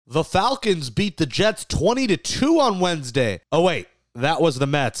The Falcons beat the Jets 20-2 on Wednesday. Oh, wait, that was the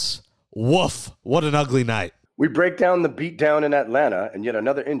Mets. Woof, what an ugly night. We break down the beatdown in Atlanta and yet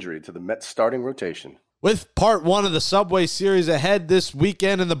another injury to the Mets starting rotation. With part one of the Subway Series ahead this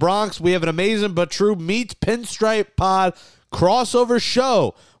weekend in the Bronx, we have an Amazing But True meets Pinstripe Pod crossover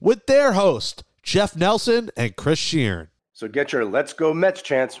show with their host, Jeff Nelson and Chris Sheeran. So get your Let's Go Mets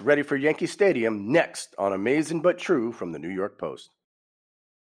chants ready for Yankee Stadium next on Amazing But True from the New York Post.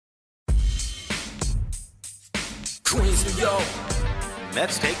 Queens, New York.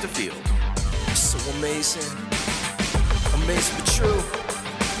 Mets take the field. So amazing. Amazing but true.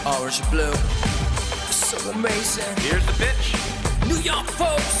 Orange and blue. So amazing. Here's the pitch. New York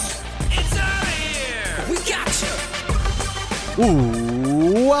folks. It's out of here. We got you.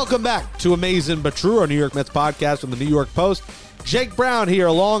 Ooh, welcome back to Amazing But True, our New York Mets podcast from the New York Post. Jake Brown here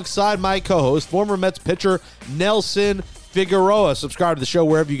alongside my co-host, former Mets pitcher Nelson Figueroa. Subscribe to the show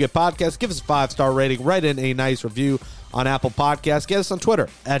wherever you get podcasts. Give us a 5-star rating. Write in a nice review on Apple Podcasts. Get us on Twitter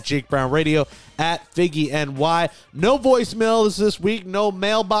at Jake Brown Radio, at FiggyNY. No voicemails this week. No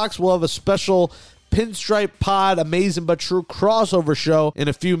mailbox. We'll have a special Pinstripe Pod Amazing But True crossover show in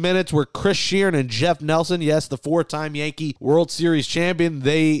a few minutes where Chris Sheeran and Jeff Nelson, yes, the 4-time Yankee World Series champion,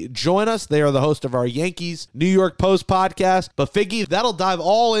 they join us. They are the host of our Yankees New York Post podcast. But Figgy, that'll dive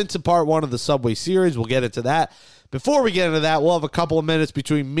all into part one of the Subway Series. We'll get into that. Before we get into that, we'll have a couple of minutes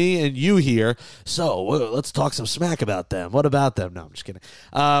between me and you here. So let's talk some smack about them. What about them? No, I'm just kidding.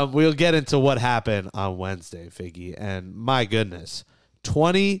 We'll get into what happened on Wednesday, Figgy. And my goodness,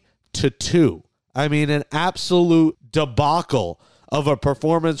 20-2. I mean, an absolute debacle of a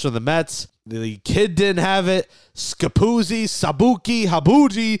performance from the Mets. The kid didn't have it. Scapuzzi, Sabuki,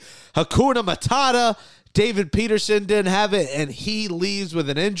 Habuji, Hakuna Matata. David Peterson didn't have it, and he leaves with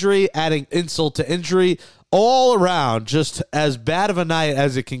an injury, adding insult to injury. All around, just as bad of a night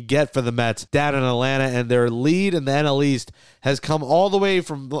as it can get for the Mets down in Atlanta, and their lead in the NL East has come all the way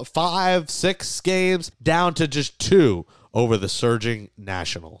from 5-6 games down to just 2 over the surging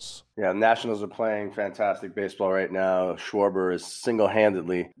Nationals. Yeah, the Nationals are playing fantastic baseball right now. Schwarber is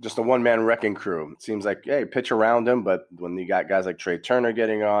single-handedly just a one-man wrecking crew. It seems like, hey, pitch around him, but when you got guys like Trey Turner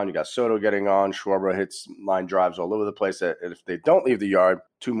getting on, you got Soto getting on, Schwarber hits line drives all over the place. If they don't leave the yard,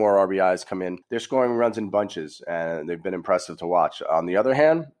 2 more RBIs come in. They're scoring runs in bunches, and they've been impressive to watch. On the other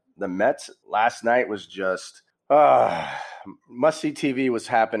hand, the Mets last night was just... must-see TV was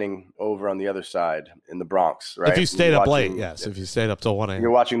happening over on the other side in the Bronx, right? If you stayed up late, yes. If you stayed up till 1 a.m.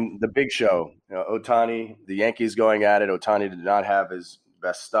 You're watching the big show. You know, Ohtani, the Yankees going at it. Ohtani did not have his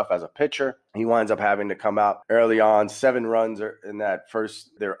best stuff as a pitcher. He winds up having to come out early on. 7 runs in that first.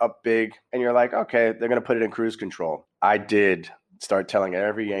 They're up big. And you're like, okay, they're going to put it in cruise control. I did start telling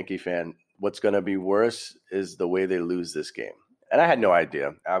every Yankee fan what's going to be worse is the way they lose this game. And I had no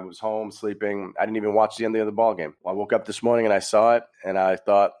idea. I was home sleeping. I didn't even watch the end of the ball game. I woke up this morning and I saw it, and I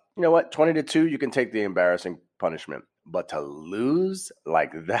thought, you know what, 20-2, you can take the embarrassing punishment. But to lose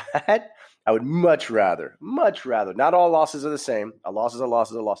like that, I would much rather. Not all losses are the same. A loss is a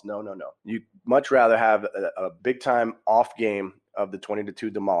loss is a loss. No. You much rather have a big-time off game of the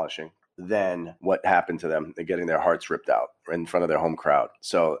 20-2 demolishing than what happened to them. They're getting their hearts ripped out in front of their home crowd.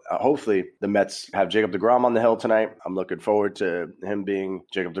 So hopefully the Mets have Jacob deGrom on the hill tonight. I'm looking forward to him being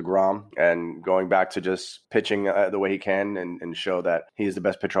Jacob deGrom and going back to just pitching the way he can and show that he is the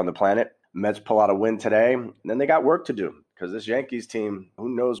best pitcher on the planet. Mets pull out a win today, and then they got work to do because this Yankees team, who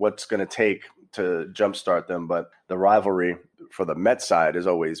knows what's going to take to jumpstart them, but the rivalry for the Mets side is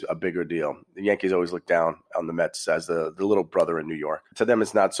always a bigger deal. The Yankees always look down on the Mets as the little brother in New York. To them,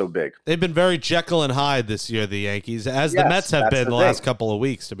 it's not so big. They've been very Jekyll and Hyde this year, the Yankees, as the Mets have been the last couple of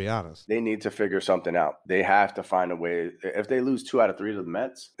weeks, to be honest. They need to figure something out. They have to find a way. If they lose 2 out of 3 to the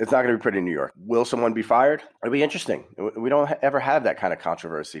Mets, it's not going to be pretty in New York. Will someone be fired? It'll be interesting. We don't ever have that kind of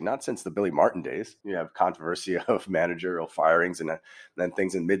controversy, not since the Billy Martin days. You have controversy of managerial firings and then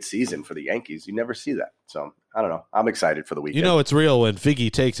things in midseason for the Yankees. You never see that. So I don't know. I'm excited for the weekend. You know it's real when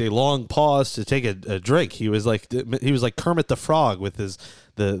Figgy takes a long pause to take a drink. He was like Kermit the Frog with his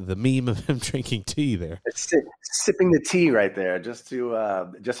the meme of him drinking tea there. Sipping the tea right there,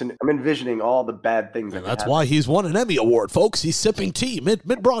 I'm envisioning all the bad things. That's why he's won an Emmy Award, folks. He's sipping tea mid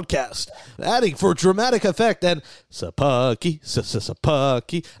broadcast, adding for dramatic effect. And Sapucky.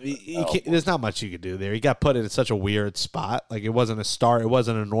 There's not much you could do there. He got put in such a weird spot. Like it wasn't a start. It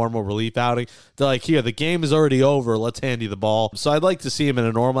wasn't a normal relief outing. They're like, here, the game is already over. Let's hand you the ball. So I'd like to see him in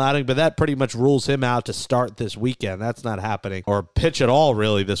a normal outing, but that pretty much rules him out to start this weekend. That's not happening, or pitch at all,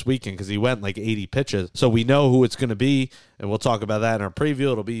 really this weekend because he went like 80 pitches. So we know who it's going to be, and we'll talk about that in our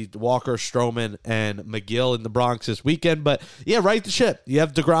preview. It'll be Walker, Stroman, and McGill in the Bronx this weekend. But yeah, right the ship. You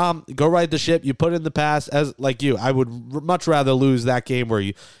have DeGrom, go right the ship. You put in the pass. As like you, I would much rather lose that game where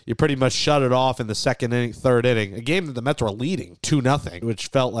you pretty much shut it off in the second inning, third inning, a game that the Mets were leading 2-0, which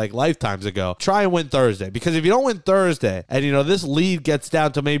felt like lifetimes ago. Try and win Thursday, because if you don't win Thursday and this lead gets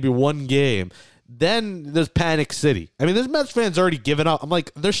down to maybe one game, then there's panic city. I mean, there's Mets fans already given up. I'm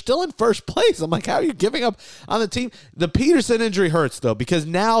like, they're still in first place. I'm like, how are you giving up on the team? The Peterson injury hurts, though, because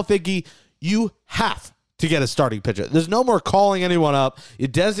now, Figgy, you have to get a starting pitcher. There's no more calling anyone up. You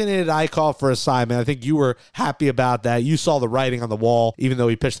designated Eichhoff for assignment. I think you were happy about that. You saw the writing on the wall, even though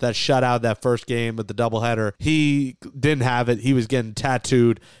he pitched that shutout that first game with the doubleheader. He didn't have it. He was getting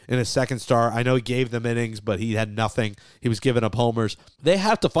tattooed in his second start. I know he gave them innings, but he had nothing. He was giving up homers. They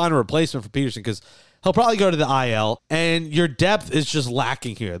have to find a replacement for Peterson because he'll probably go to the IL, and your depth is just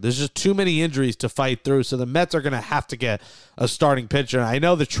lacking here. There's just too many injuries to fight through, so the Mets are going to have to get a starting pitcher. And I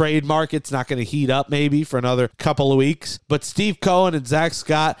know the trade market's not going to heat up maybe for another couple of weeks, but Steve Cohen and Zach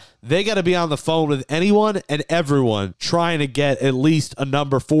Scott, they got to be on the phone with anyone and everyone trying to get at least a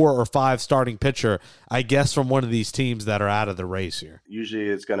number 4 or 5 starting pitcher, I guess, from one of these teams that are out of the race here. Usually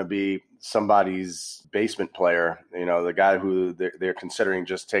it's going to be somebody's basement player, the guy who they're considering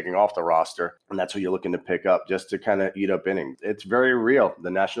just taking off the roster, and that's who you're looking to pick up just to kind of eat up innings. It's very real.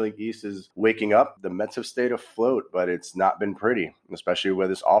 The National League East is waking up. The Mets have stayed afloat, but it's not been pretty, especially where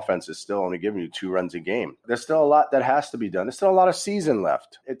this offense is still only giving you 2 runs a game. There's still a lot that has to be done. There's still a lot of season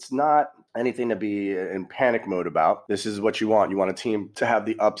left. It's not anything to be in panic mode about. This is what you want. You want a team to have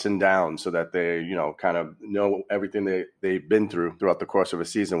the ups and downs so that they, kind of know everything they've been throughout the course of a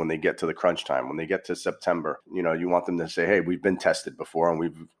season when they get to the crunch time, when they get to September. You want them to say, hey, we've been tested before and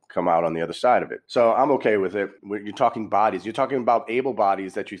we've come out on the other side of it. So I'm okay with it. You're talking bodies. You're talking about able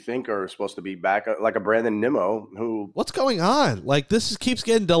bodies that you think are supposed to be back, like a Brandon Nimmo who... What's going on? Like, this keeps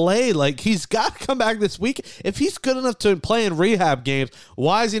getting delayed. Like, he's got to come back this week. If he's good enough to play in rehab games,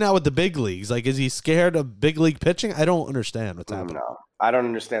 why is he not with the big leagues? Like, is he scared of big league pitching? I don't understand what's happening. No, I don't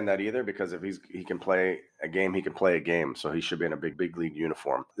understand that either, because if he can play a game, he can play a game. So he should be in a big league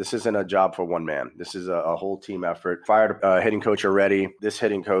uniform. This isn't a job for one man. This is a whole team effort. Fired hitting coach already. This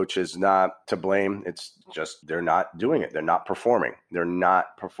hitting coach is not to blame. It's just they're not doing it. They're not performing. They're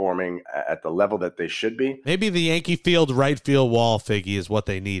not performing at the level that they should be. Maybe the Yankee Field right field wall, Figgy, is what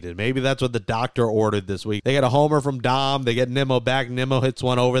they needed. Maybe that's what the doctor ordered this week. They get a homer from Dom. They get Nimmo back. Nimmo hits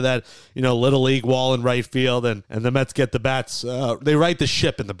one over that little league wall in right field, and the Mets get the bats. They right the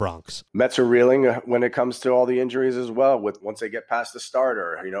ship in the Bronx. Mets are reeling when it comes to all the injuries as well. Once they get past the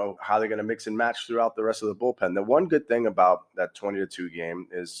starter, how they're going to mix and match throughout the rest of the bullpen. The one good thing about that 20-2 game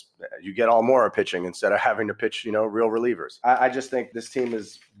is you get Almora pitching instead of having to pitch, real relievers. I just think this team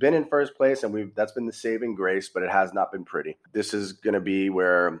has been in first place, and that's been the saving grace, but it has not been pretty. This is going to be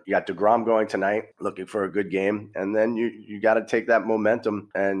where you got DeGrom going tonight, looking for a good game, and then you got to take that momentum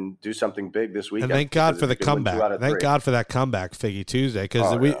and do something big this weekend. And thank God for the comeback. Thank God for that comeback, Figgy Tuesday,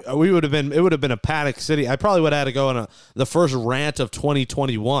 because we would have been. It would have been a panic city. I probably would have had to go on the first rant of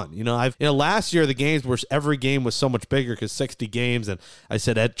 2021. Last year every game was so much bigger because 60 games, and I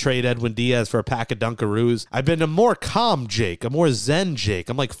said trade Edwin Diaz for a pack of Dunkaroos. I've been a more calm Jake, a more zen Jake.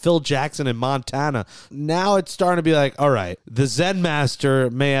 I'm like Phil Jackson in Montana. Now it's starting to be like, all right, the Zen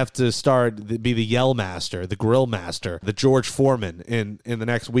master may have to be the Yell master, the Grill master, the George Foreman in the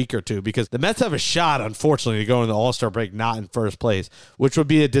next week or two, because the Mets have a shot, unfortunately, to go in the All-Star break not in first place, which would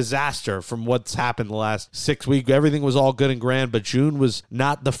be a disaster from what's happened the last 6 weeks. Everything was all good and grand, but June was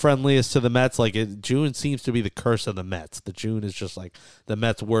not the friendliest to the Mets. June seems to be the curse of the Mets. The June is just like the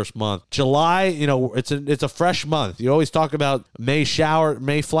Mets' worst month. July, it's a fresh month. You always talk about May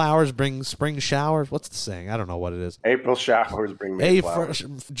flowers bring spring showers. What's the saying? I don't know what it is. April showers bring May flowers.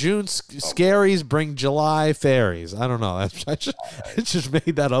 June scaries bring July fairies. I don't know. I just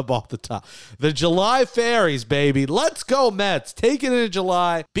made that up off the top. The July fairies, baby. Let's go, Mets. Take it into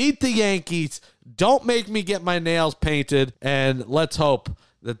July. Beat the Yankees. Don't make me get my nails painted. And let's hope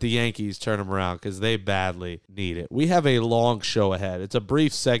that the Yankees turn them around, because they badly need it. We have a long show ahead. It's a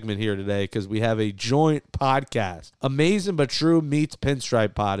brief segment here today because we have a joint podcast. Amazing But True meets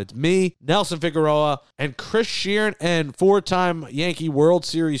Pinstripe Pod. It's me, Nelson Figueroa, and Chris Sheeran, and 4-time Yankee World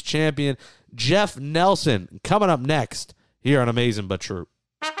Series champion Jeff Nelson. Coming up next here on Amazing But True.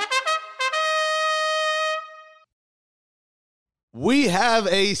 We have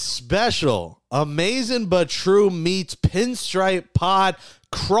a special Amazing But True meets Pinstripe Pod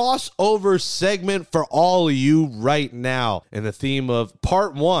crossover segment for all of you right now. In the theme of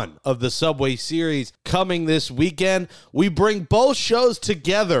part 1 of the Subway Series coming this weekend, we bring both shows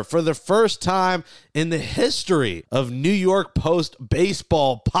together for the first time in the history of New York Post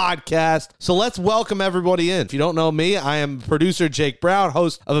baseball podcast. So let's welcome everybody in. If you don't know me, I am producer Jake Brown,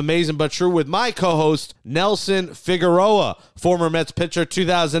 host of Amazing But True, with my co-host Nelson Figueroa, former Mets pitcher,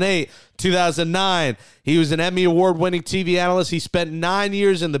 2008, 2009. He was an Emmy Award-winning TV analyst. He spent 9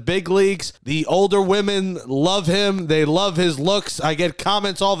 years in the big leagues. The older women love him. They love his looks. I get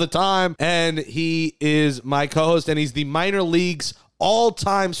comments all the time. And he is my co-host, and he's the minor leagues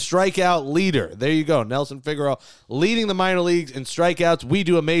all-time strikeout leader. There you go, Nelson Figueroa, leading the minor leagues in strikeouts. We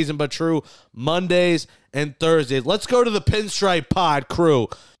do Amazing But True Mondays and Thursdays. Let's go to the Pinstripe Pod crew.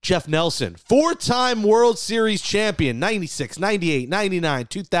 Jeff Nelson, 4-time World Series champion, 96, 98, 99,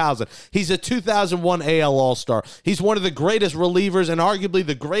 2000. He's a 2001 AL All-Star. He's one of the greatest relievers and arguably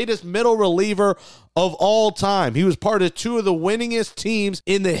the greatest middle reliever of all time. He was part of 2 of the winningest teams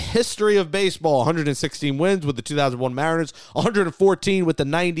in the history of baseball, 116 wins with the 2001 Mariners, 114 with the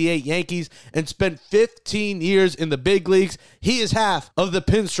 98 Yankees, and spent 15 years in the big leagues. He is half of the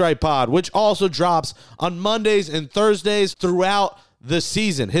Pinstripe Pod, which also drops on Mondays and Thursdays throughout the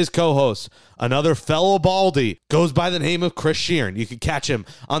season. His co-host, another fellow Baldy, goes by the name of Chris Sheeran. You can catch him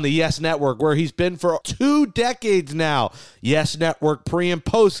on the Yes Network, where he's been for 2 decades now. Yes Network pre- and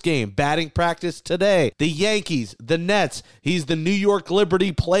post-game, batting practice today, the Yankees, the Nets. He's the New York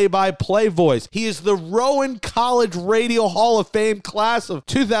Liberty play-by-play voice. He is the Rowan College Radio Hall of Fame class of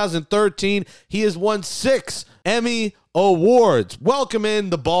 2013. He has won 6 Emmy Awards. Welcome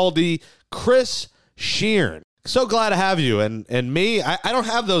in the Baldy, Chris Sheeran. So glad to have you. And me, I don't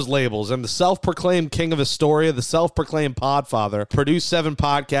have those labels. I'm the self-proclaimed king of Astoria, the self-proclaimed podfather, produce 7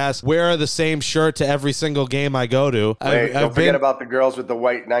 podcasts, wear the same shirt to every single game I go to. Don't forget about the girls with the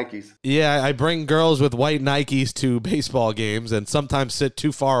white Nikes. Yeah, I bring girls with white Nikes to baseball games and sometimes sit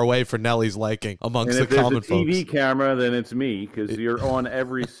too far away for Nellie's liking amongst the common folks. And if there's a TV camera, then it's me, because you're on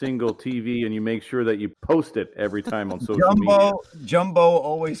every single TV and you make sure that you post it every time on social media. Jumbo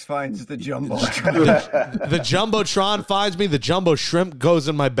always finds the Jumbo. The Jumbotron finds me. The Jumbo Shrimp goes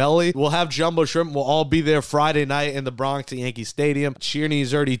in my belly. We'll have Jumbo Shrimp. We'll all be there Friday night in the Bronx at Yankee Stadium.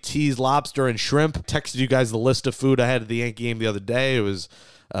 Sheerney's already teased lobster and shrimp. Texted you guys the list of food I had at the Yankee game the other day. It was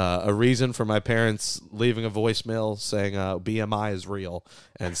a reason for my parents leaving a voicemail saying BMI is real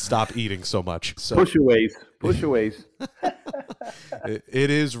and stop eating so much. So push your ways. It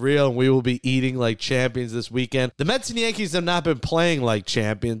is real, and we will be eating like champions this weekend. The Mets and Yankees have not been playing like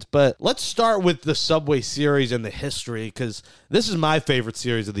champions, but let's start with the Subway Series and the history, because this is my favorite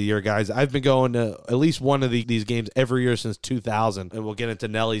series of the year, guys. I've been going to at least one of these games every year since 2000, and we'll get into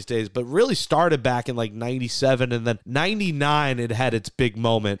Nellie's days, but really started back in like 97, and then 99 it had its big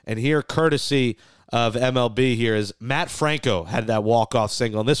moment. And here, courtesy of MLB here, is Matt Franco had that walk-off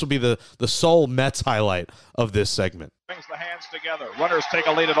single, and this will be the sole Mets highlight of this segment. Brings the hands together. Runners take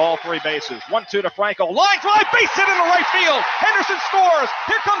a lead at all 3 bases. 1-2 to Franco. Line drive, base hit into right field. Henderson scores.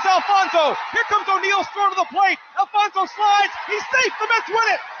 Here comes Alfonso. Here comes O'Neill thrown to the plate. Alfonso slides. He's safe. The Mets win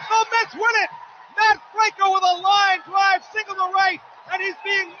it. The Mets win it. Matt Franco with a line drive, single to right, and he's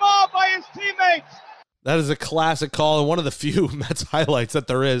being mobbed by his teammates. That is a classic call and one of the few Mets highlights that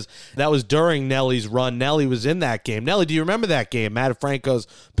there is. That was during Nellie's run. Nellie was in that game. Nellie, do you remember that game? Matt Franco's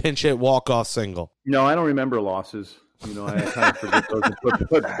pinch hit walk-off single. No, I don't remember losses. I kind of forget those and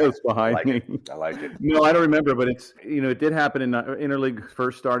put those behind me. I like it. No, I don't remember, but it's, it did happen in Interleague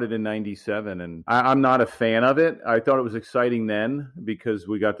first started in 97, and I'm not a fan of it. I thought it was exciting then because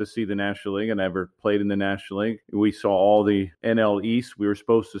we got to see the National League. I never played in the National League. We saw all the NL East. We were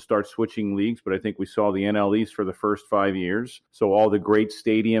supposed to start switching leagues, but I think we saw the NL East for the first 5 years. So all the great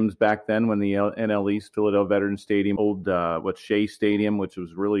stadiums back then when the NL East, Philadelphia Veterans Stadium, old Shea Stadium, which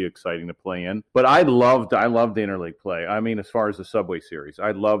was really exciting to play in. But I loved the Interleague play. I mean, as far as the Subway Series,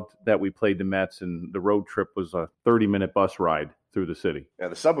 I loved that we played the Mets, and the road trip was a 30-minute bus ride through the city. Yeah,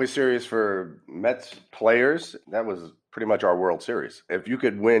 the Subway Series for Mets players, that was pretty much our World Series. If you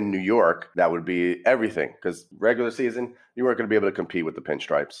could win New York, that would be everything, because regular season, you weren't going to be able to compete with the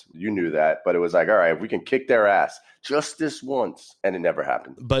Pinstripes. You knew that, but it was like, all right, if we can kick their ass just this once, and it never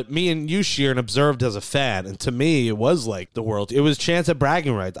happened. But me and you, Sheeran, observed as a fan, and to me, it was like the world. It was chance at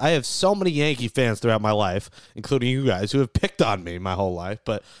bragging rights. I have so many Yankee fans throughout my life, including you guys, who have picked on me my whole life,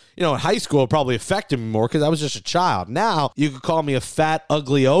 but in high school, it probably affected me more because I was just a child. Now, you could call me a fat,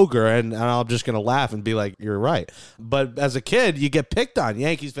 ugly ogre, and I'm just going to laugh and be like, you're right. But but as a kid, you get picked on.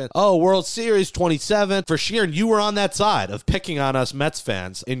 Yankees fans, oh, World Series 27. For Sheeran, you were on that side of picking on us Mets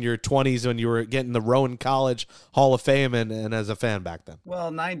fans in your 20s when you were getting the Rowan College Hall of Fame and as a fan back then.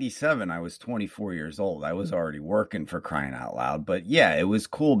 Well, 97, I was 24 years old. I was already working, for crying out loud. But yeah, it was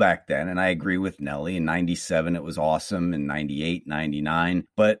cool back then. And I agree with Nelly. In 97, it was awesome. In 98, 99.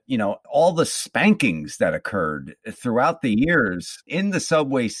 But, all the spankings that occurred throughout the years in the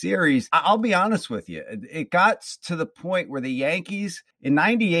Subway Series, I'll be honest with you, it got to the point where the Yankees in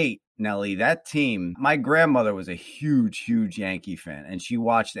 98, Nelly, that team, my grandmother was a huge Yankee fan, and she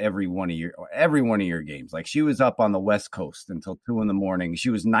watched every one of your games. Like, she was up on the West Coast until 2 a.m. She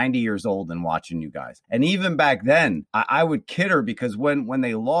was 90 years old and watching you guys. And even back then, I would kid her because when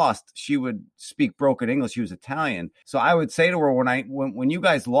they lost, she would speak broken English. She was Italian. So I would say to her, when you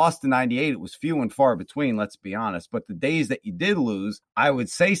guys lost in 98, it was few and far between, let's be honest. But the days that you did lose, I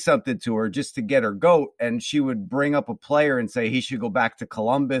would say something to her just to get her goat, and she would bring up a player and say he should go back to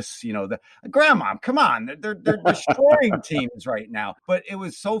Columbus. Grandma, come on, they're destroying teams right now. But it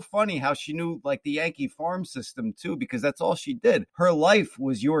was so funny how she knew like the Yankee farm system too, because that's all she did. Her life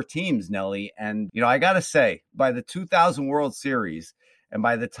was your teams, Nelly. And, I got to say, by the 2000 World Series, and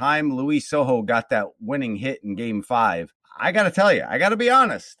by the time Luis Sojo got that winning hit in Game 5, I got to tell you, I got to be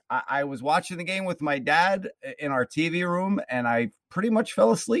honest. I was watching the game with my dad in our TV room, and I pretty much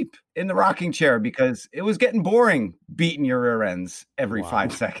fell asleep in the rocking chair because it was getting boring beating your rear ends every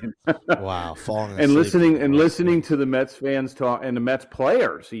 5 seconds. Wow. Falling asleep. And listening to the Mets fans talk, and the Mets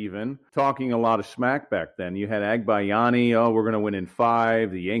players even talking a lot of smack back then. You had Agbayani, we're going to win in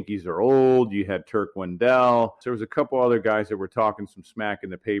 5. The Yankees are old. You had Turk Wendell. There was a couple other guys that were talking some smack in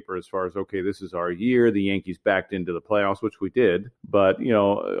the paper as far as, okay, this is our year. The Yankees backed into the playoffs, which we did. But,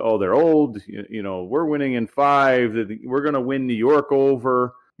 they're old. We're winning in 5. We're going to win New York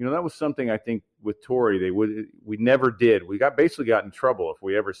over. That was something I think with Torey we never did. We basically got in trouble if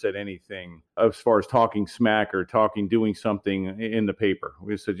we ever said anything as far as talking smack or doing something in the paper.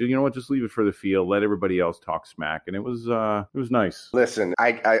 We said, just leave it for the field, let everybody else talk smack, and it was nice. Listen,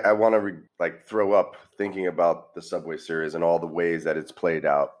 I want to throw up thinking about the Subway Series and all the ways that it's played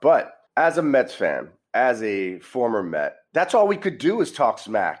out. But as a Mets fan, as a former Met, that's all we could do is talk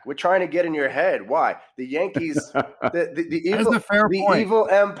smack. We're trying to get in your head. Why? The Yankees, the evil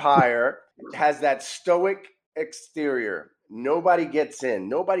empire has that stoic exterior. Nobody gets in.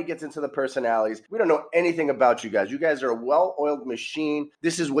 Nobody gets into the personalities. We don't know anything about you guys. You guys are a well-oiled machine.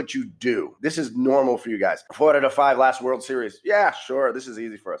 This is what you do. This is normal for you guys. 4 out of 5 last World Series. Yeah, sure. This is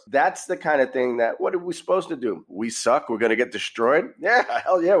easy for us. That's the kind of thing that, what are we supposed to do? We suck. We're going to get destroyed? Yeah,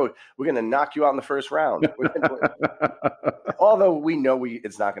 hell yeah. We're going to knock you out in the first round. Although we know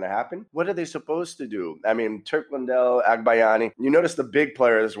it's not going to happen. What are they supposed to do? I mean, Turk Wendell, Agbayani. You notice the big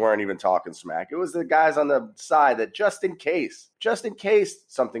players weren't even talking smack. It was the guys on the side that just in case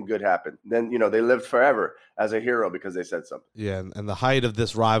something good happened, then, they lived forever as a hero because they said something. Yeah, and the height of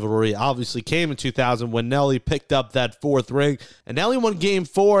this rivalry obviously came in 2000 when Nelly picked up that 4th ring, and Nelly won Game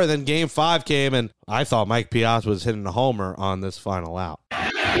 4, and then Game 5 came, and I thought Mike Piazza was hitting a homer on this final out.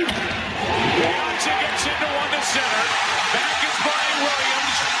 Piazza gets into one to center. Back is Brian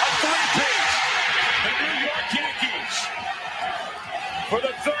Williams, a 3-piece. The New York Yankees, for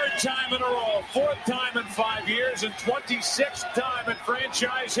the 3rd time in a row, 4th time in 5 years, and 26th time in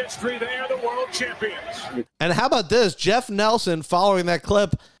franchise history, they are the world champions. And how about this? Jeff Nelson, following that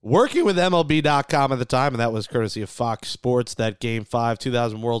clip, working with MLB.com at the time, and that was courtesy of Fox Sports, that Game 5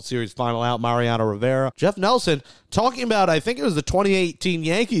 2000 World Series final out, Mariano Rivera. Jeff Nelson talking about, I think it was the 2018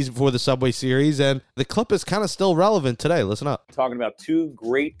 Yankees before the Subway Series, and the clip is kind of still relevant today. Listen up. Talking about 2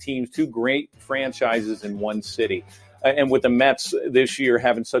 great teams, 2 great franchises in one city. And with the Mets this year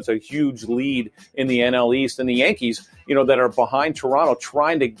having such a huge lead in the NL East, and the Yankees, that are behind Toronto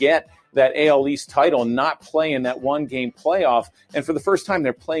trying to get that AL East title and not playing that one-game playoff. And for the first time,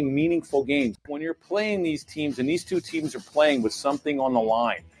 they're playing meaningful games. When you're playing these teams, and these 2 teams are playing with something on the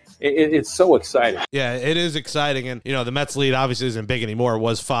line, it's so exciting. Yeah, it is exciting. And, the Mets lead obviously isn't big anymore. It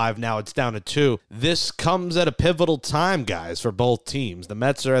was 5. Now it's down to 2. This comes at a pivotal time, guys, for both teams. The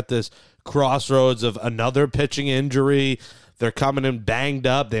Mets are at this crossroads of another pitching injury. They're coming in banged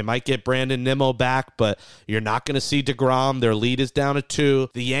up. They might get Brandon Nimmo back, but you're not going to see DeGrom. Their lead is down to 2.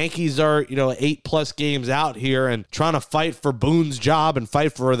 The Yankees are, 8+ games out here and trying to fight for Boone's job and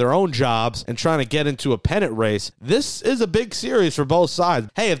fight for their own jobs and trying to get into a pennant race. This is a big series for both sides.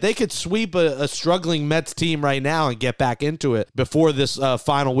 Hey, if they could sweep a struggling Mets team right now and get back into it before this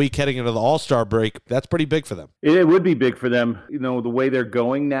final week heading into the All-Star break, that's pretty big for them. It would be big for them. The way they're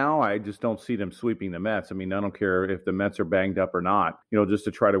going now, I just don't see them sweeping the Mets. I mean, I don't care if the Mets are banged banged up or not. Just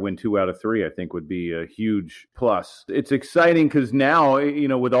to try to win 2 out of 3, I think would be a huge plus. It's exciting because now,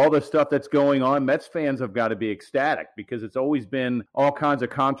 with all the stuff that's going on, Mets fans have got to be ecstatic because it's always been all kinds of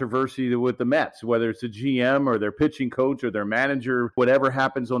controversy with the Mets, whether it's a GM or their pitching coach or their manager, whatever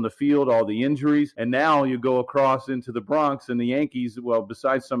happens on the field, all the injuries. And now you go across into the Bronx and the Yankees, well,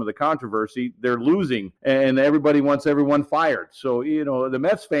 besides some of the controversy, they're losing and everybody wants everyone fired. So, the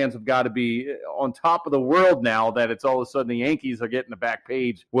Mets fans have got to be on top of the world now that it's all of a sudden the Yankees are getting the back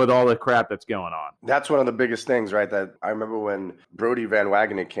page with all the crap that's going on. That's one of the biggest things, right? That I remember when Brodie Van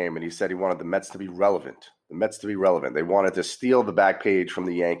Wagenen came and he said he wanted the Mets to be relevant. The Mets to be relevant. They wanted to steal the back page from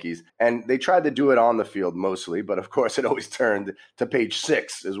the Yankees, and they tried to do it on the field mostly, but of course it always turned to page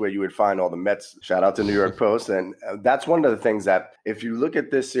 6 is where you would find all the Mets. Shout out to New York Post. And that's one of the things that if you look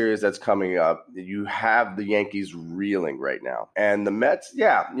at this series that's coming up, you have the Yankees reeling right now. And the Mets,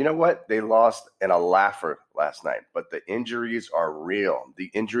 yeah, you know what? They lost in a laugher last night, but the injuries are real. The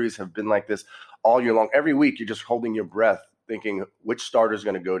injuries have been like this all year long. Every week you're just holding your breath, thinking which starter is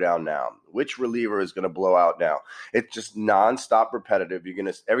going to go down now, which reliever is going to blow out now. It's just nonstop repetitive.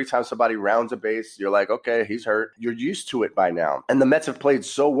 Every time somebody rounds a base, you're like, okay, he's hurt. You're used to it by now. And the Mets have played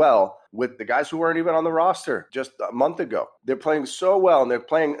so well with the guys who weren't even on the roster just a month ago. They're playing so well and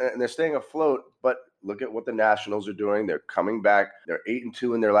they're staying afloat. But look at what the Nationals are doing. They're coming back. They're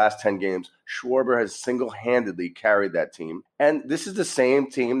 8-2 in their last 10 games. Schwarber has single-handedly carried that team. And this is the same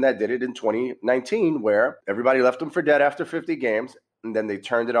team that did it in 2019 where everybody left them for dead after 50 games. And then they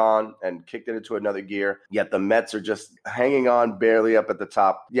turned it on and kicked it into another gear. Yet the Mets are just hanging on barely up at the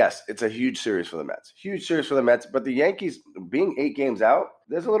top. Yes, it's a huge series for the Mets. Huge series for the Mets. But the Yankees, being 8 games out,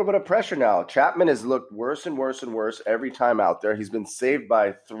 there's a little bit of pressure now. Chapman has looked worse and worse and worse every time out there. He's been saved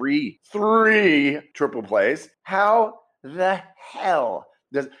by three triple plays. How the hell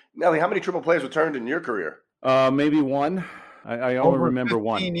Nelly, how many triple plays returned in your career? Maybe one. I only remember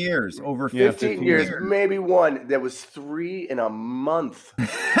one. 15 years. Over 15 years, maybe one. There was 3 in a month.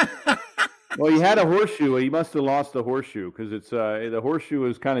 Well, he had a horseshoe. He must have lost the horseshoe because the horseshoe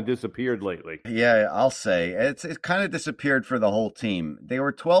has kind of disappeared lately. Yeah, I'll say it kind of disappeared for the whole team. They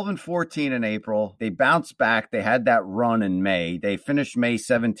were 12-14 in April. They bounced back. They had that run in May. They finished May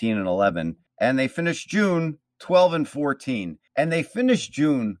 17-11, and they finished June 12-14. And they finished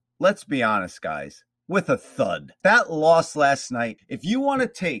June, let's be honest, guys, with a thud. That loss last night, if you want to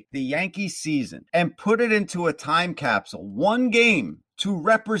take the Yankees season and put it into a time capsule, one game to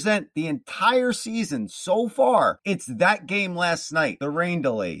represent the entire season so far, it's that game last night. The rain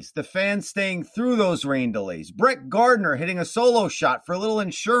delays, the fans staying through those rain delays, Brett Gardner hitting a solo shot for a little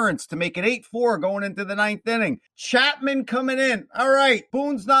insurance to make it 8-4 going into the 9th inning. Chapman coming in. All right,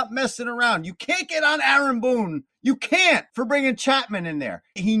 Boone's not messing around. You can't get on Aaron Boone. You can't for bringing Chapman in there.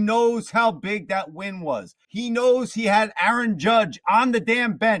 He knows how big that win was. He knows he had Aaron Judge on the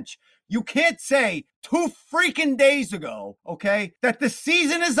damn bench. You can't say 2 freaking days ago, okay, that the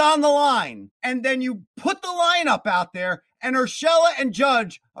season is on the line, and then you put the lineup out there and Urshela and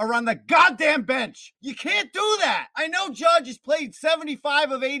Judge are on the goddamn bench. You can't do that. I know Judge has played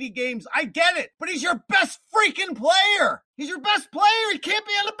 75 of 80 games. I get it, but he's your best freaking player. He's your best player. He can't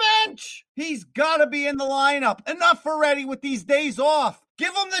be on the bench. He's got to be in the lineup. Enough already with these days off.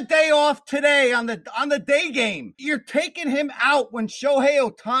 Give him the day off today on the day game. You're taking him out when Shohei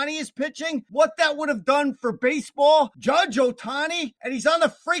Ohtani is pitching. What that would have done for baseball. Judge Ohtani, and he's on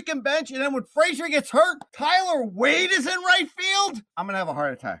the freaking bench. And then when Frazier gets hurt, Tyler Wade is in right field. I'm going to have a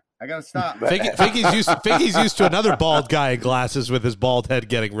heart attack. I got to stop. Figgy's used to another bald guy in glasses with his bald head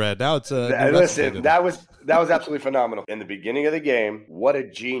getting red. Now it's listen, that was absolutely phenomenal. In the beginning of the game, what a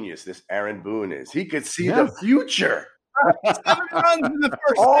genius this Aaron Boone is. He could see the future. 7 runs in the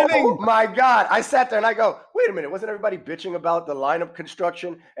first inning. Oh my God. I sat there and I go, wait a minute. Wasn't everybody bitching about the lineup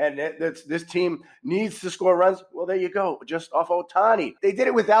construction and this team needs to score runs? Well, there you go. Just off Ohtani. They did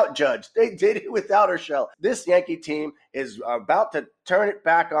it without Judge. They did it without Urshela. This Yankee team is about to turn it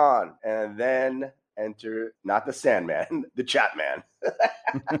back on. And then enter not the Sandman, the Chapman.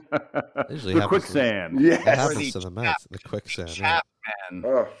 The quicksand. Yes. It happens to the Mets. The quicksand. Chapman.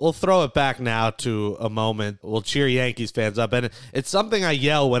 We'll throw it back now to a moment. We'll cheer Yankees fans up. And it's something I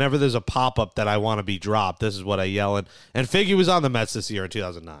yell whenever there's a pop-up that I want to be dropped. This is what I yell. And Figgy was on the Mets this year in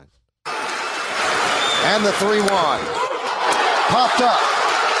 2009. And the 3-1. Popped up.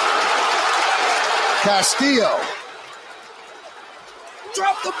 Castillo.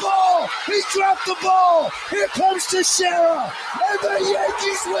 Dropped the ball. He dropped the ball. Here comes Teixeira. And the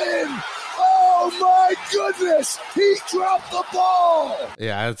Yankees win. Oh, Oh my goodness! He dropped the ball!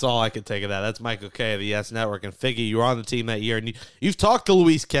 Yeah, that's all I can take of that. That's Michael Kay of the Yes Network. And Figgy, you were on the team that year, and you've talked to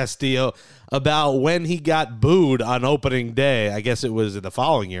Luis Castillo about when he got booed on opening day. I guess it was in the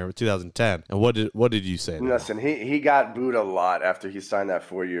following year, 2010. And what did you say? Listen, he got booed a lot after he signed that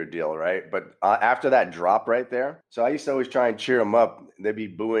 4-year deal, right? But after that drop right there, so I used to always try and cheer him up. They'd be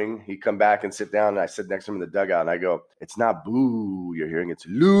booing. He'd come back and sit down, and I sit next to him in the dugout, and I go, "It's not boo you're hearing, it's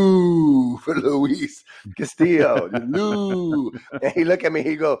Lou for Luis Castillo, Lou." And he look at me,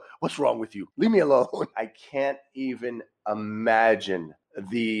 he go, "What's wrong with you? Leave me alone." I can't even imagine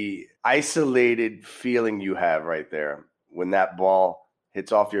the isolated feeling you have right there when that ball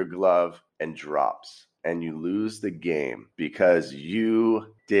hits off your glove and drops and you lose the game because you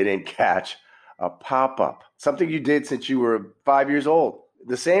didn't catch a pop-up, something you did since you were 5 years old.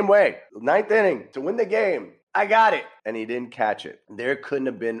 The same way, 9th inning to win the game. I got it. And he didn't catch it. There couldn't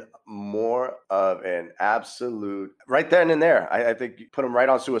have been more of an absolute right then and there. I think you put him right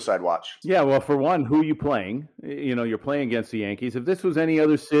on suicide watch. Yeah, well, for one, who are you playing? You know, you're playing against the Yankees. If this was any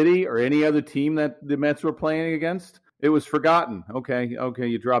other city or any other team that the Mets were playing against, it was forgotten. Okay,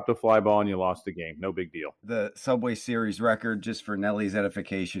 you dropped a fly ball and you lost the game. No big deal. The Subway Series record, just for Nelly's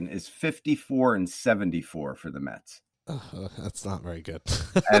edification, is 54-74 for the Mets. That's not very good.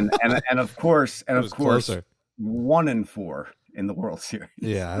 and of course, closer. 1-4 in the World Series.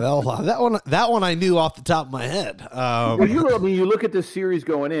 Yeah, that one I knew off the top of my head. Well, you look at this series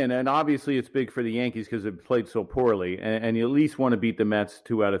going in, and obviously it's big for the Yankees because it played so poorly, and you at least want to beat the Mets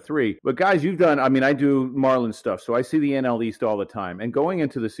 2 out of 3. But guys, I do Marlins stuff, so I see the NL East all the time. And going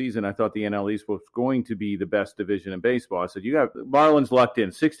into the season, I thought the NL East was going to be the best division in baseball. I said, you got Marlins lucked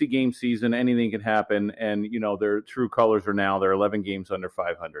in, 60-game season, anything can happen, and their true colors are now they're 11 games under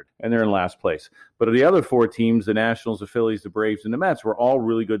 500, and they're in last place. But the other 4 teams, the Nationals, the Phillies, the Braves, and the Mets were all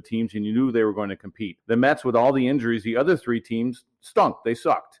really good teams, and you knew they were going to compete. The Mets, with all the injuries, the other 3 teams stunk. They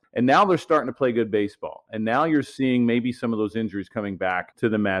sucked. And now they're starting to play good baseball. And now you're seeing maybe some of those injuries coming back to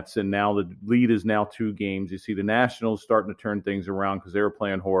the Mets. And now the lead is now 2 games. You see the Nationals starting to turn things around because they were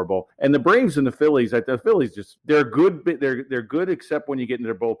playing horrible. And the Braves and the Phillies, they're good. They're good except when you get into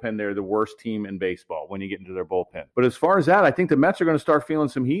their bullpen. They're the worst team in baseball when you get into their bullpen. But as far as that, I think the Mets are going to start feeling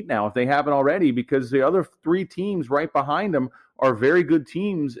some heat now if they haven't already, because the other 3 teams right behind them are very good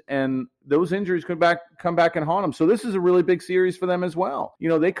teams, and those injuries come back and haunt them. So this is a really big series for them as well.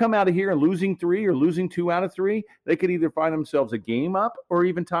 They come out of here and losing 3 or losing 2 out of 3. They could either find themselves a game up or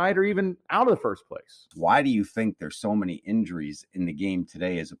even tied or even out of the first place. Why do you think there's so many injuries in the game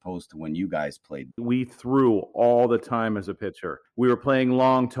today as opposed to when you guys played? We threw all the time as a pitcher. We were playing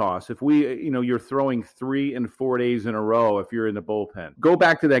long toss. If you're throwing 3 and 4 days in a row if you're in the bullpen. Go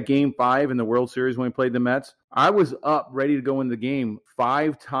back to that game 5 in the World Series when we played the Mets. I was up ready to go in the game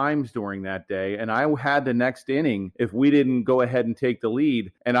 5 times during that day, and I had the next inning if we didn't go ahead and take the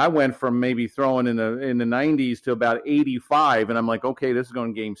lead. And I went from maybe throwing in the 90s to about 85, and I'm like, okay, this is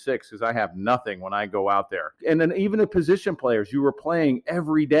going game 6 because I have nothing when I go out there. And then even the position players, you were playing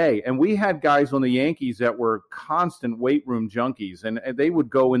every day. And we had guys on the Yankees that were constant weight room junkies, and they would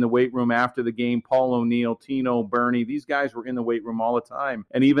go in the weight room after the game. Paul O'Neill, Tino, Bernie, these guys were in the weight room all the time.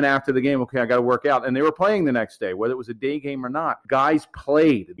 And even after the game, okay, I got to work out. And they were playing the next day, whether it was a day game or not. Guys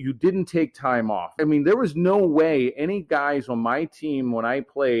played. You didn't take time off. I mean, there was no way any guys on my team when I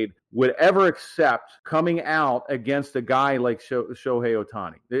played would ever accept coming out against a guy like Shohei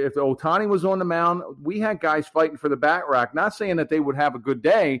Ohtani. If Ohtani was on the mound, we had guys fighting for the bat rack, not saying that they would have a good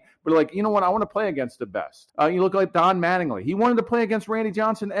day, but like, you know what, I want to play against the best. You look like Don Mattingly. He wanted to play against Randy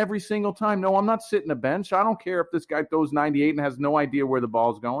Johnson every single time. No, I'm not sitting a bench. I don't care if this guy throws 98 and has no idea where the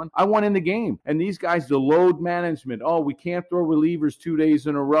ball's going. I want in the game. And these guys, the load management, we can't throw relievers 2 days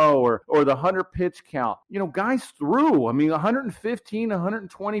in a row, or the 100 pitch count. Guys threw. 115,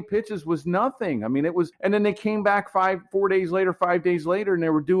 120 pitches was nothing. It was, and then they came back 5 days later, and they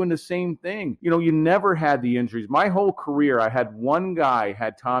were doing the same thing. You never had the injuries. My whole career, I had one guy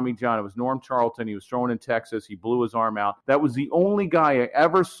had Tommy John. It was Norm Charlton. He was throwing in Texas. He blew his arm out. That was the only guy I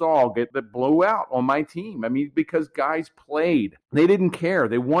ever saw get that blow out on my team. Because guys played. They didn't care.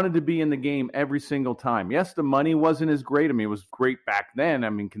 They wanted to be in the game every single time. Yes, the money wasn't as great. It was great back then.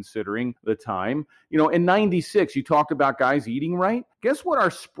 Considering the time. In 96, you talked about guys eating right. Guess what our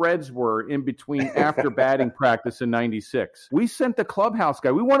spreads were in between after batting practice in 96? We sent the clubhouse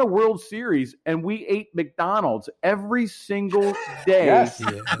guy. We won a World Series, and we ate McDonald's every single day.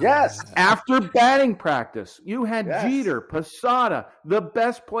 Yes. After batting practice, you had Jeter, Posada, the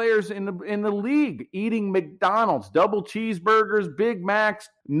best players in the league eating McDonald's, double cheeseburgers, Big Macs,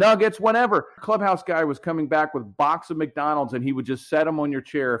 nuggets, whatever. Clubhouse guy was coming back with a box of McDonald's, and he would just set them on your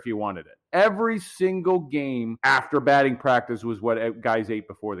chair if you wanted it. Every single game after batting practice was what guys ate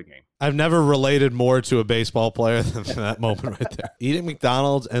before the game. I've never related more to a baseball player than that moment right there. Eating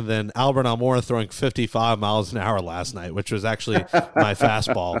McDonald's and then Albert Almora throwing 55 miles an hour last night, which was actually my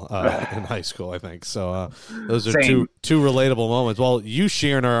fastball in high school, I think. So those are two relatable moments. Well, you,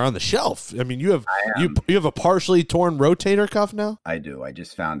 Sheeran, are on the shelf. I mean, you have a partially torn rotator cuff now? I do. I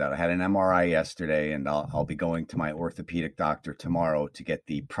just found out. I had an MRI yesterday, and I'll be going to my orthopedic doctor tomorrow to get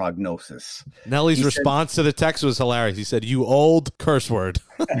the prognosis. Nellie's response to the text was hilarious. He said, "You old curse word."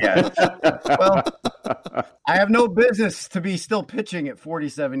 Yeah. Well, I have no business to be still pitching at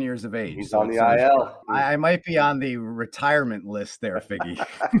 47 years of age. He's on the IL. I might be on the retirement list there, Figgy.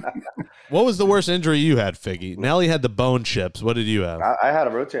 What was the worst injury you had, Figgy? Nellie had the bone chips. What did you have? I had a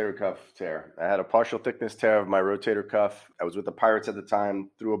rotator cuff tear. I had a partial thickness tear of my rotator cuff. I was with the Pirates at the time,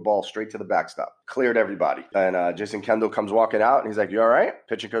 threw a ball straight to the backstop, cleared everybody. And Jason Kendall comes walking out, and he's like, "You all right?"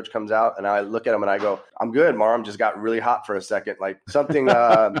 Pitching coach comes out, and I look at him, and I go, "I'm good. My arm just got really hot for a second. Like something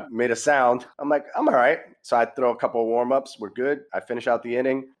made a sound." I'm like, "I'm all right." So I throw a couple of warm-ups. We're good. I finish out the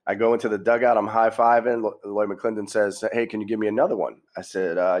inning. I go into the dugout. I'm high-fiving. Lloyd McClendon says, "Hey, can you give me another one?" I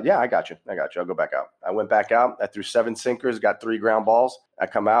said, "Yeah, I got you. I'll go back out." I went back out. I threw 7 sinkers, got 3 ground balls. I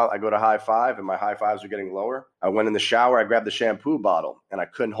come out. I go to high-five, and my high-fives are getting lower. I went in the shower. I grabbed the shampoo bottle, and I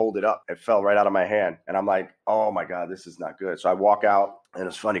couldn't hold it up. It fell right out of my hand. And I'm like, oh, my God, this is not good. So I walk out. And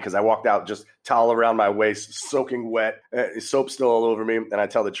it's funny because I walked out just towel around my waist, soaking wet, soap still all over me. And I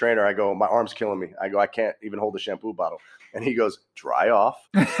tell the trainer, I go, "My arm's killing me." I go, "I can't even hold the shampoo bottle." And he goes, "Dry off,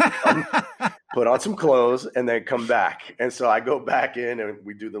 put on some clothes, and then come back." And so I go back in, and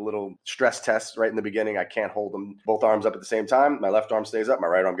we do the little stress test right in the beginning. I can't hold them both arms up at the same time. My left arm stays up. My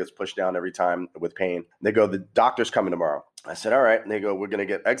right arm gets pushed down every time with pain. They go, "The doctor's coming tomorrow." I said, "All right." And they go, "We're going to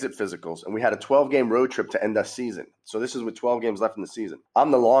get exit physicals." And we had a 12-game road trip to end the season. So this is with 12 games left in the season.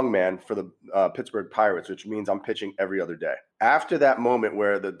 I'm the long man for the Pittsburgh Pirates, which means I'm pitching every other day. After that moment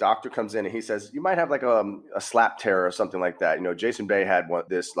where the doctor comes in and he says, "You might have like a slap tear or something like that. You know, Jason Bay had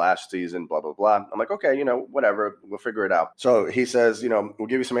this last season, blah, blah, blah." I'm like, "Okay, whatever. We'll figure it out." So he says, "We'll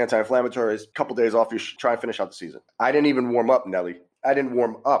give you some anti-inflammatories, a couple days off. You should try and finish out the season." I didn't even warm up, Nelly. I didn't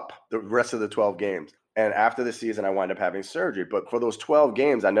warm up the rest of the 12 games. And after the season, I wound up having surgery. But for those 12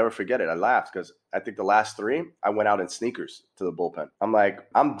 games, I never forget it. I laughed because I think the last 3, I went out in sneakers to the bullpen. I'm like,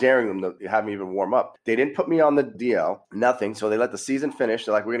 I'm daring them to have me even warm up. They didn't put me on the DL, nothing. So they let the season finish.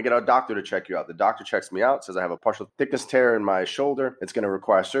 They're like, "We're going to get our doctor to check you out." The doctor checks me out, says I have a partial thickness tear in my shoulder. It's going to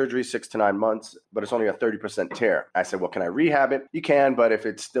require surgery, 6 to 9 months, but it's only a 30% tear. I said, "Well, can I rehab it?" "You can, but if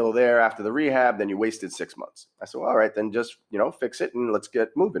it's still there after the rehab, then you wasted 6 months." I said, "Well, all right, then just, fix it and let's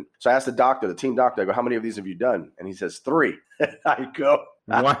get moving." So I asked the doctor, the team doctor, I go, "How many of these have you done?" And he says, 3. I go,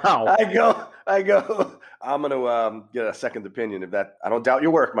 wow. I go, "I'm going to get a second opinion if that. I don't doubt your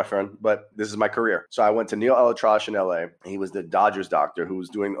work, my friend, but this is my career." So I went to Neil Elitrosh in LA. He was the Dodgers doctor who was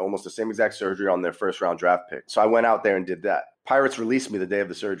doing almost the same exact surgery on their first round draft pick. So I went out there and did that. Pirates released me the day of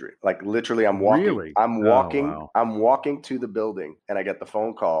the surgery. Like literally, I'm walking. Really? I'm walking. Oh, wow. I'm walking to the building, and I get the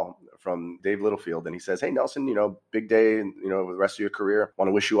phone call from Dave Littlefield, and he says, "Hey, Nelson, big day, the rest of your career. Want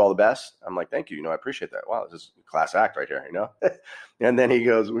to wish you all the best." I'm like, "Thank you. I appreciate that. Wow, this is a class act right here, And then he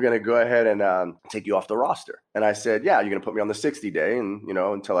goes, "We're going to go ahead and take you off the roster." And I said, "Yeah, you're going to put me on the 60-day and,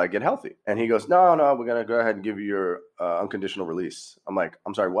 until I get healthy." And he goes, No, we're going to go ahead and give you your unconditional release." I'm like,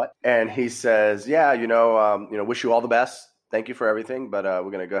 "I'm sorry, what?" And he says, "Yeah, wish you all the best. Thank you for everything, but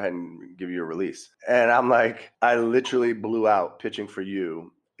we're going to go ahead and give you a release." And I'm like, I literally blew out pitching for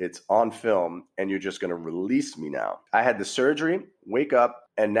you. It's on film, and you're just going to release me now. I had the surgery, wake up,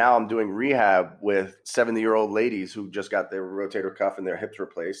 and now I'm doing rehab with 70-year-old ladies who just got their rotator cuff and their hips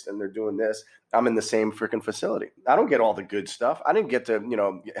replaced, and they're doing this. I'm in the same freaking facility. I don't get all the good stuff. I didn't get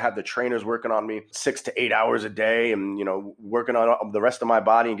to, have the trainers working on me 6 to 8 hours a day and, working on the rest of my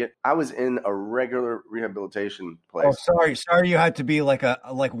body. I was in a regular rehabilitation place. Oh, sorry you had to be like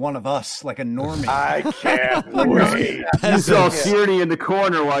one of us, like a normie. I can't wait. You saw Sheerney in the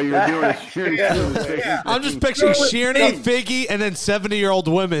corner while you were doing it. Yeah. I'm just picturing Sheerney, Figgy, and then 70-year-old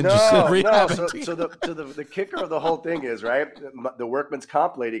women just rehabbing. So the kicker of the whole thing is, right, the workman's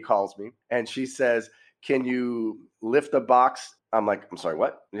comp lady calls me, and she says, "Can you lift a box?" I'm like, "I'm sorry,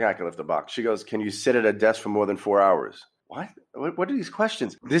 what?" "Yeah, I can lift a box." She goes, "Can you sit at a desk for more than 4 hours?" What are these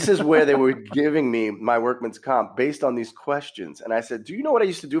questions? This is where they were giving me my workman's comp based on these questions. And I said, "Do you know what I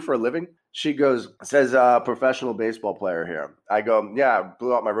used to do for a living?" She goes, says professional baseball player here. I go, "Yeah, I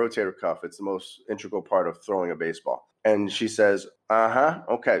blew out my rotator cuff. It's the most integral part of throwing a baseball." And she says,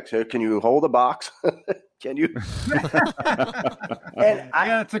 okay, so can you hold a box? Can you? And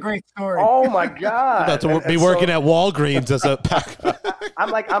it's a great story. Oh my God. About to be working at Walgreens as a pack. I'm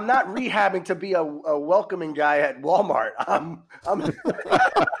like, I'm not rehabbing to be a welcoming guy at Walmart. I'm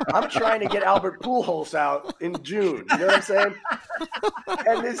trying to get Albert Pujols out in June. You know what I'm saying?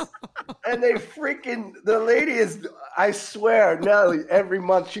 And the lady is, I swear, Nelly, every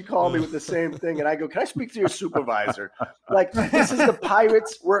month she called me with the same thing. And I go, can I speak to your supervisor? Like, this is the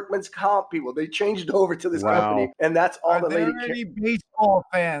Pirates Workman's Comp people. They changed over to this company. And that's all the lady Are there any baseball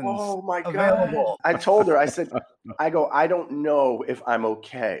fans? Oh my available? God. I told her, I said, I don't know if I'm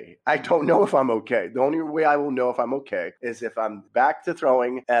okay. I don't know if I'm okay. The only way I will know if I'm okay is if I'm back to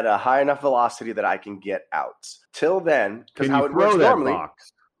throwing at a high enough velocity that I can get outs. Till then, because how it works normally.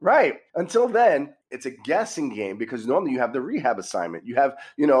 Box? Right. Until then, it's a guessing game because normally you have the rehab assignment. You have,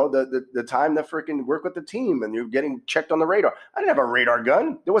 the time to freaking work with the team and you're getting checked on the radar. I didn't have a radar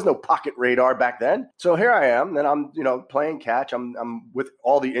gun. There was no pocket radar back then. So here I am. Then I'm, playing catch. I'm with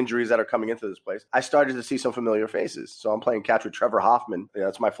all the injuries that are coming into this place. I started to see some familiar faces. So I'm playing catch with Trevor Hoffman. Yeah,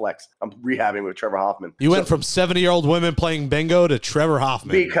 that's my flex. I'm rehabbing with Trevor Hoffman. You went from 70-year-old women playing bingo to Trevor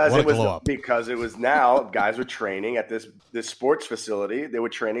Hoffman. Because it was now guys were training at this sports facility. They were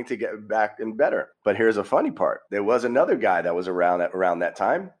training to get back and better. But here's a funny part. There was another guy that was around that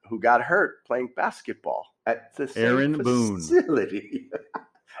time who got hurt playing basketball at the same facility.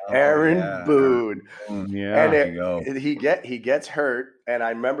 Aaron Boone. Yeah, and he gets hurt. And I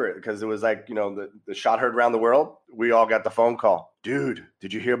remember it because it was like, the shot heard around the world. We all got the phone call. Dude,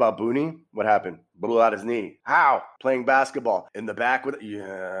 did you hear about Booney? What happened? Blew out his knee. How? Playing basketball. In the back with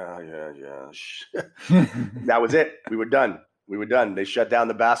That was it. We were done. They shut down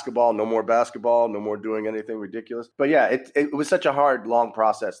the basketball. No more basketball. No more doing anything ridiculous. But yeah, it was such a hard, long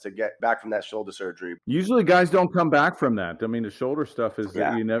process to get back from that shoulder surgery. Usually guys don't come back from that. I mean, the shoulder stuff is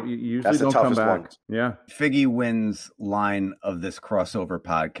that you usually don't come back. One. Yeah. Figgy wins line of this crossover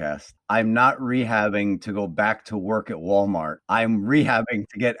podcast. I'm not rehabbing to go back to work at Walmart. I'm rehabbing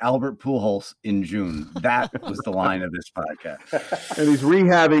to get Albert Pujols in June. That was the line of this podcast. And he's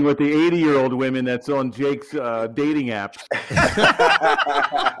rehabbing with the 80-year-old women that's on Jake's dating apps.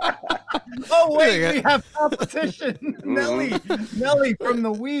 Oh, wait, we have competition. Nelly from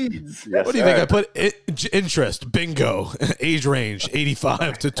the weeds. Yes, what do you think? I put interest, bingo, age range,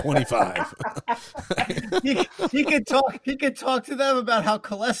 85 to 25. He could talk to them about how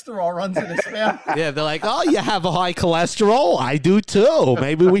cholesterol runs in his family. Yeah, they're like, oh, you have a high cholesterol? I do too.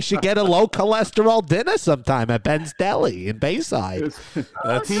 Maybe we should get a low cholesterol dinner sometime at Ben's Deli in Bayside.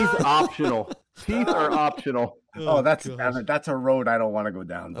 Teeth optional. Teeth are optional. Oh, that's a road I don't want to go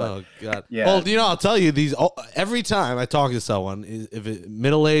down. But, oh God! Yeah. Well, I'll tell you these. Every time I talk to someone, if it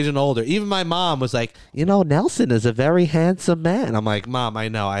middle-aged and older, even my mom was like, Nelson is a very handsome man. I'm like, Mom, I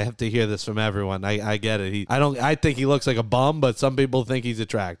know. I have to hear this from everyone. I get it. I think he looks like a bum, but some people think he's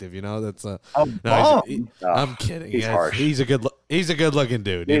attractive. That's I'm kidding. He's harsh. He's a good-looking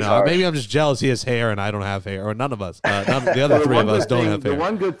dude. Maybe I'm just jealous he has hair and I don't have hair, or none of us. The other three of us don't have hair. The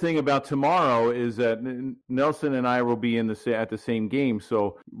one good thing about tomorrow is that Nelson and I will be at the same game,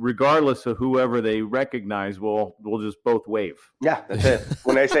 so regardless of whoever they recognize, we'll just both wave. Yeah, that's it.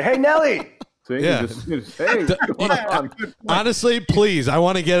 When they say, "Hey, Nelly," yeah. Hey, honestly, please, I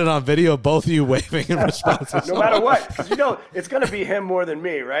want to get it on video of both of you waving in response. No matter what, because it's going to be him more than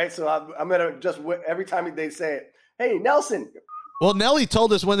me, right? So I'm going to just every time they say it, "Hey, Nelson." Well, Nelly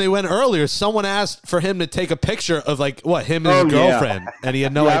told us when they went earlier, someone asked for him to take a picture of him and his girlfriend, and he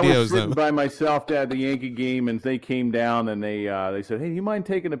had no idea I was sitting them. By myself at the Yankee game, and they came down and they said, "Hey, do you mind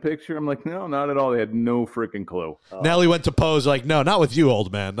taking a picture?" I'm like, "No, not at all." They had no freaking clue. Nelly went to pose like, "No, not with you,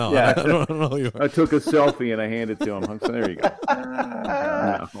 old man. No, yeah. I don't know you." I took a selfie and I handed it to him. So there you go.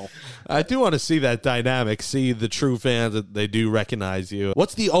 No. I do want to see that dynamic. See the true fans that they do recognize you.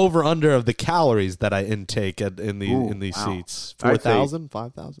 What's the over under of the calories that I intake in these seats? 4,000,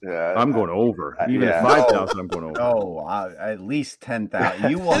 5,000. Yeah, I'm going over. Even at 5,000, I'm going over. Oh, at least 10,000.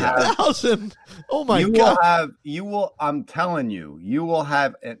 You will have 10,000. Oh my God! You will. I'm telling you, you will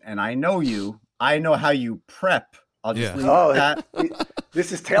have. And I know you. I know how you prep. I'll just leave that.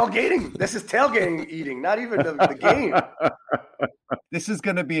 This is tailgating. This is tailgating eating, not even the game. This is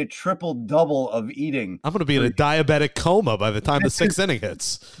going to be a triple-double of eating. I'm going to be in a diabetic coma by the time the sixth inning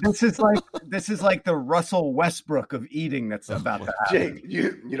hits. This is like the Russell Westbrook of eating that's about to happen. Jake,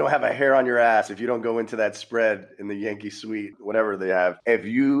 you don't have a hair on your ass if you don't go into that spread in the Yankee suite, whatever they have. If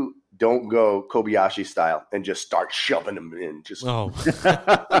you don't go Kobayashi style and just start shoving them in, just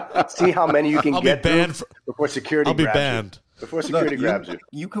see how many you can get through before security. I'll be banned. Before security grabs you.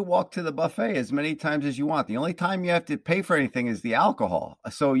 You could walk to the buffet as many times as you want. The only time you have to pay for anything is the alcohol.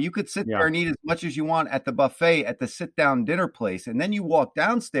 So you could sit there and eat as much as you want at the buffet at the sit-down dinner place, and then you walk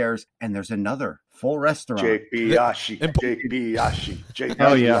downstairs and there's another full restaurant. JB Yashi.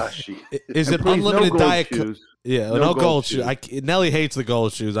 Oh, yeah. Is it unlimited Diet Coke? Yeah, No gold gold shoes. shoes. Nelly hates the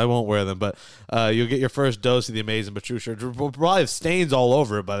gold shoes. I won't wear them, but you'll get your first dose of the Amazing but True shirt. We'll probably have stains all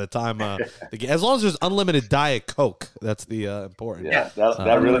over it by the time. As long as there's unlimited Diet Coke, that's the important. Yeah,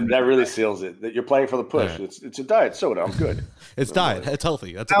 that really seals it. That you're playing for the push. Right. It's a diet soda. I'm good. It's diet. It's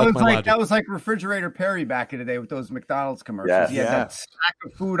healthy. That's that was like Refrigerator Perry back in the day with those McDonald's commercials. He had that stack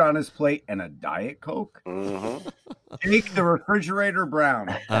of food on his plate and a Diet Coke. Mm-hmm. Jake the Refrigerator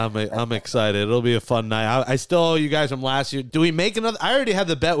Brown. I'm excited. It'll be a fun night. I still owe you guys from last year. Do we make another? I already have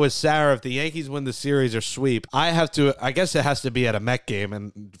the bet with Sarah. If the Yankees win the series or sweep, I guess it has to be at a Met game,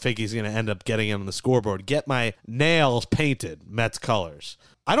 and Figgy's going to end up getting it on the scoreboard. Get my nails painted Mets colors.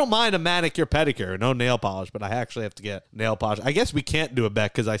 I don't mind a manicure pedicure, no nail polish, but I actually have to get nail polish. I guess we can't do a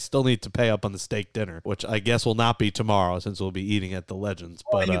bet because I still need to pay up on the steak dinner, which I guess will not be tomorrow since we'll be eating at the Legends.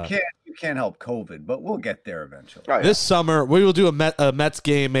 Well, but you can't help COVID, but we'll get there eventually. Oh, yeah. This summer, we will do a Mets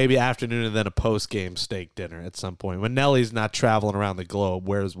game maybe afternoon and then a post-game steak dinner at some point. When Nelly's not traveling around the globe,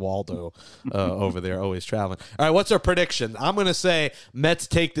 where's Waldo over there always traveling? All right, what's our prediction? I'm going to say Mets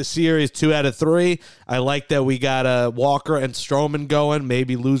take the series 2 out of 3. I like that we got Walker and Stroman going,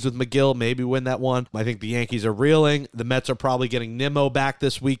 maybe lose with McGill, maybe win that one. I think the Yankees are reeling. The Mets are probably getting Nimmo back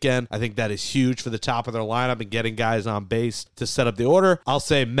this weekend. I think that is huge for the top of their lineup and getting guys on base to set up the order. I'll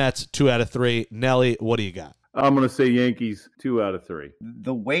say Mets 2 out of 3. Nelly, what do you got? I'm going to say Yankees 2 out of 3.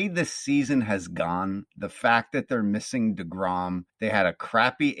 The way this season has gone, the fact that they're missing DeGrom, they had a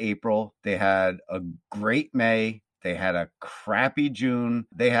crappy April, they had a great May, they had a crappy June.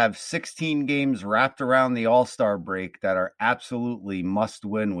 They have 16 games wrapped around the All-Star break that are absolutely must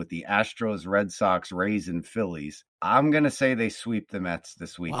win with the Astros, Red Sox, Rays, and Phillies. I'm going to say they sweep the Mets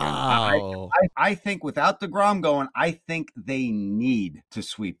this weekend. Wow. I think without DeGrom going, I think they need to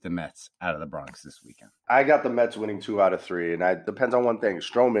sweep the Mets out of the Bronx this weekend. I got the Mets winning 2 out of 3, and it depends on one thing.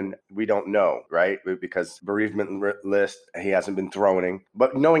 Stroman, we don't know, right? Because bereavement list, he hasn't been throwing.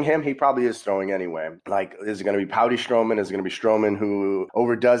 But knowing him, he probably is throwing anyway. Like, is it going to be pouty Stroman? Is it going to be Stroman who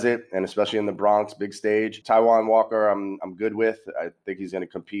overdoes it, and especially in the Bronx, big stage? Taijuan Walker, I'm good with. I think he's going to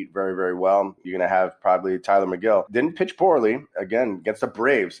compete very, very well. You're going to have probably Tyler McGill. Didn't pitch poorly, again, against the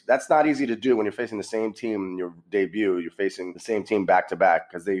Braves. That's not easy to do when you're facing the same team in your debut. You're facing the same team back-to-back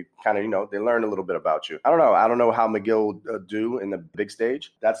because they kind of, they learn a little bit about you. I don't know how McGill will do in the big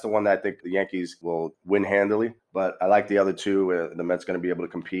stage. That's the one that I think the Yankees will win handily. But I like the other two. The Mets going to be able to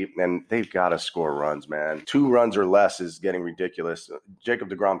compete, and they've got to score runs, man. 2 runs or less is getting ridiculous. Jacob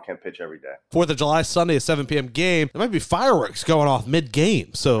deGrom can't pitch every day. 4th of July, Sunday, a 7 p.m. game. There might be fireworks going off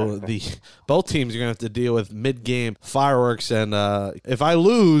mid-game, so both teams are going to have to deal with mid-game fireworks. And if I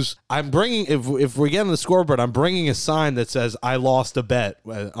lose, I'm bringing, if we get on the scoreboard, I'm bringing a sign that says I lost a bet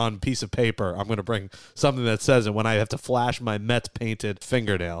on a piece of paper. I'm going to bring something that says it when I have to flash my Mets painted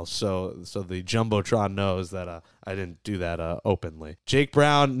fingernails, so the Jumbotron knows that I didn't do that openly. Jake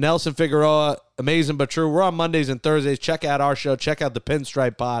Brown, Nelson Figueroa, Amazing but True. We're on Mondays and Thursdays. Check out our show. Check out the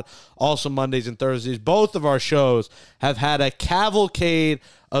Pinstripe Pod. Also Mondays and Thursdays. Both of our shows have had a cavalcade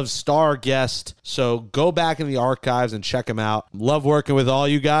of star guests, so go back in the archives and check them out. Love working with all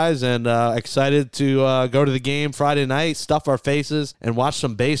you guys, and excited to go to the game Friday night, stuff our faces, and watch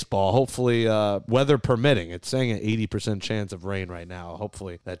some baseball, hopefully weather permitting. It's saying an 80% chance of rain right now.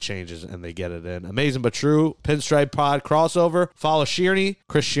 Hopefully that changes and they get it in. Amazing but True, Pinstripe Pod crossover. Follow Shearney,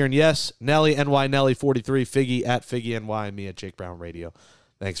 Chris Shearn, yes, Nelly, NY Nelly 43, Figgy at Figgy NY, and me at Jake Brown Radio.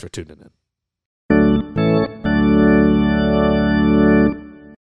 Thanks for tuning in.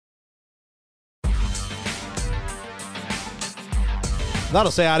 That'll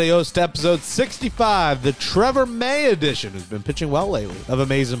say adios to episode 65, the Trevor May edition, who's been pitching well lately, of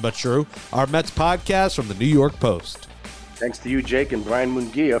Amazing but True, our Mets podcast from the New York Post. Thanks to you, Jake, and Brian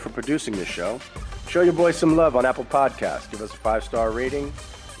Munguia for producing this show. Show your boys some love on Apple Podcasts. Give us a 5-star rating.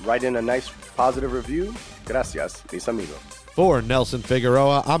 Write in a nice positive review. Gracias, mis amigos. For Nelson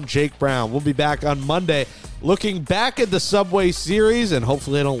Figueroa, I'm Jake Brown. We'll be back on Monday looking back at the Subway Series, and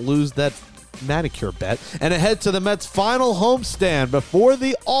hopefully I don't lose that manicure bet, and ahead to the Mets' final homestand before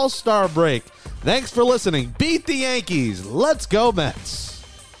the All-Star break. Thanks for listening. Beat the Yankees. Let's go, Mets.